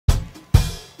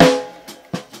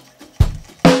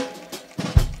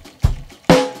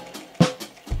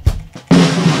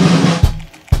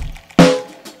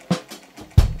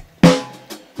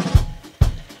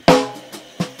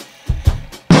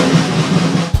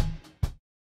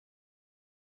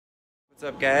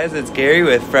What's up guys, it's Gary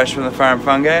with Fresh from the Farm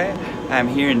Fungi. I'm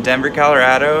here in Denver,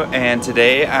 Colorado, and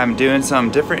today I'm doing some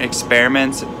different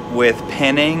experiments with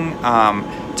pinning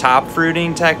top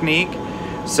fruiting technique.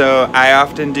 So I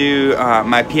often do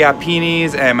my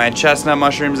piapinis and my chestnut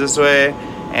mushrooms this way,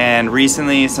 and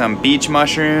recently some beach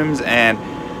mushrooms, and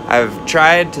I've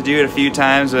tried to do it a few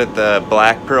times with the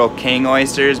black pearl king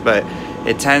oysters, but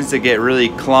it tends to get really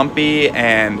clumpy,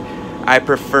 and I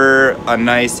prefer a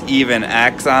nice even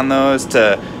X on those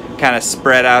to kind of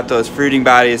spread out those fruiting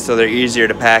bodies so they're easier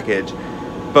to package.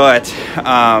 But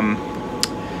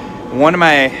one of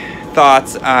my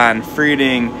thoughts on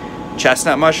fruiting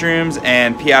chestnut mushrooms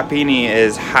and piapini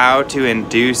is how to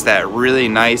induce that really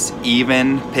nice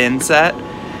even pin set.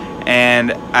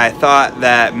 And I thought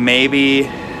that maybe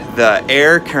the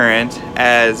air current,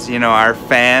 as you know, our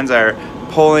fans are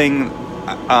pulling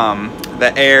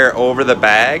the air over the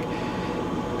bag,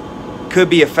 could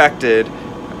be affected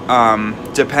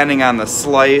depending on the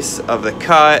slice of the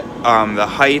cut, the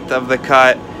height of the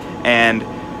cut, and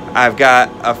I've got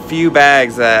a few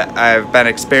bags that I've been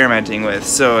experimenting with.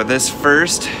 So this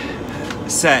first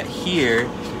set here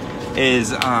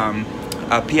is a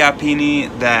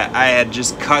piapini that I had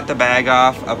just cut the bag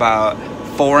off about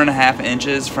 4.5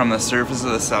 inches from the surface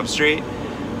of the substrate.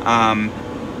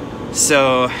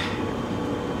 So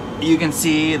you can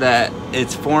see that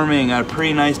it's forming a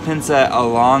pretty nice pin set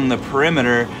along the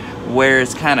perimeter where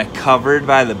it's kind of covered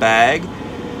by the bag.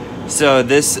 So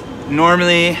this,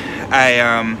 normally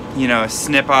I you know,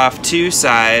 snip off two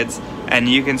sides, and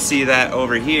you can see that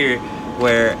over here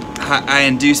where I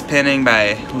induce pinning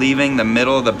by leaving the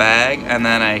middle of the bag, and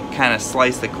then I kind of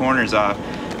slice the corners off,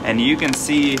 and you can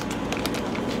see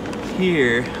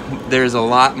here there's a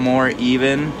lot more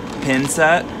even pin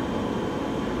set.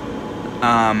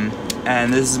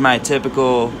 And this is my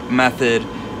typical method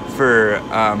for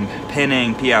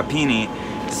pinning piapini.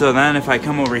 So then if I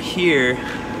come over here,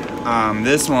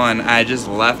 this one I just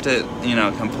left it, you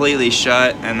know, completely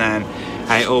shut, and then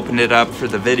I opened it up for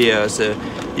the video. So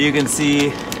you can see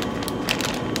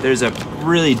there's a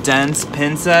really dense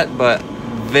pin set, but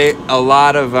a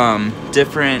lot of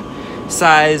different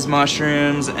size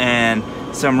mushrooms and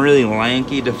some really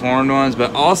lanky deformed ones,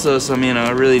 but also some, you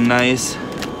know, really nice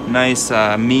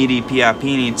meaty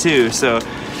piapini too. So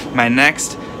my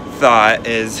next thought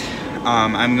is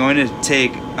I'm going to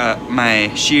take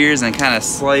my shears and kind of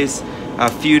slice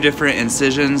a few different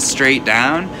incisions straight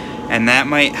down, and that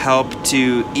might help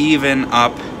to even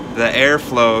up the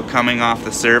airflow coming off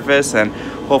the surface, and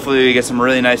hopefully we get some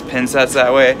really nice pin sets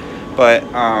that way. But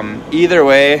either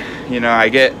way, you know, I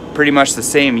get pretty much the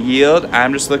same yield.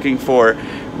 I'm just looking for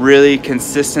really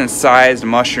consistent sized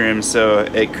mushrooms, so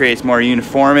it creates more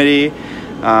uniformity,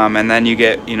 and then you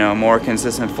get, you know, more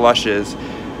consistent flushes.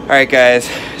 Alright guys,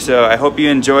 so I hope you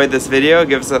enjoyed this video.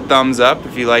 Give us a thumbs up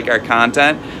if you like our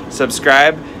content.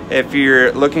 Subscribe if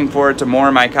you're looking forward to more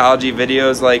mycology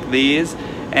videos like these,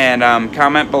 and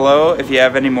comment below if you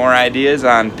have any more ideas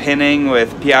on pinning with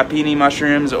piapini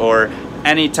mushrooms or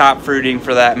any top fruiting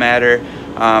for that matter.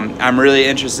 I'm really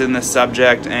interested in this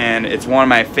subject, and it's one of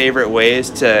my favorite ways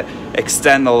to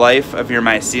extend the life of your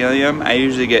mycelium. I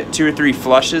usually get 2 or 3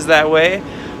 flushes that way,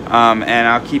 and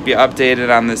I'll keep you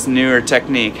updated on this newer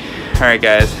technique. Alright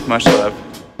guys, much love.